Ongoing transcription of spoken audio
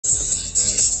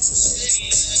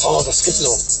Oh, the skip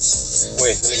zone.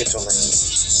 Wait, let me get to him. I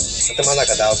think I'm like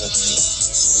 1,000.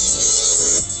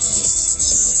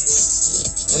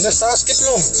 ¿Dónde está skip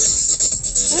zone?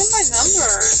 Where's my number?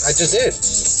 I just did.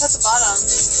 It's at the bottom.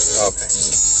 Okay.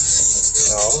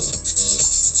 No.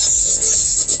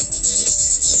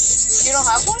 You don't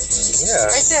have one? Yeah.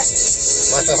 Right there.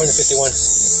 Mine's 551.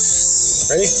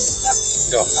 Ready? Yep.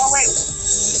 Go. Oh wait.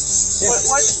 Yeah.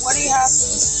 What do you have?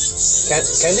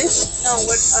 Candies? No,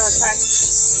 what tag?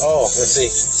 Oh, let's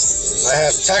see. I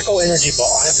have Taco Energy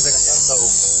Ball. I have to make a taco.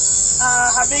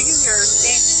 How big is your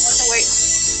thing? What's the weight?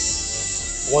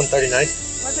 139.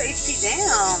 What's the HP? Damn.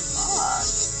 Fuck.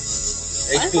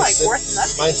 HP Mine's like worth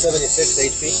nothing. Mine's 76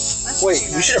 HP. Mine's Wait,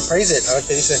 59. we should appraise it. I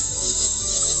think it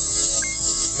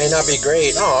may not be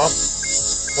great. Aw.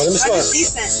 Well, let me see. Mine's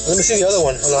decent. Let me see the other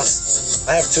one. Hold on.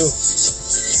 I have two.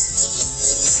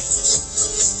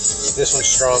 This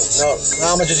one's strong. No,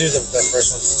 I'm gonna just use the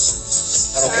first one.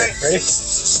 I don't care. Right. Ready?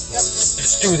 Yep.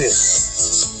 Let's do this.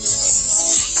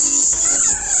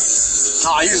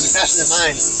 Oh, yours is faster than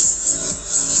mine.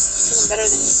 Doing better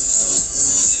than you.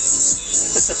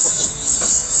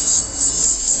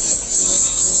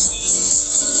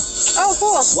 Oh,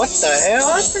 cool. What the hell?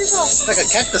 Oh, that's pretty cool. It's like a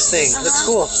cactus thing. That's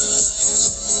cool.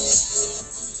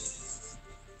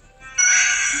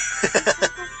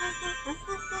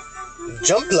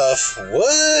 Jump bluff.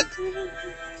 What?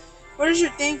 What is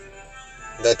your thing?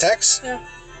 The text? Yeah.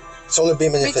 Solar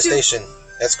beam manifestation.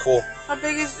 That's cool. How much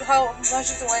is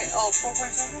the weight? Oh,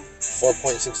 4.7?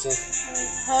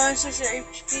 4.16. How much is your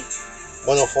HP?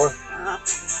 104. Uh-huh.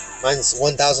 Mine's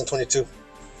 1,022.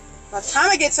 By the time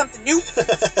I get something new.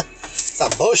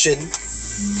 Stop bullshitting.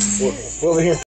 We're over here.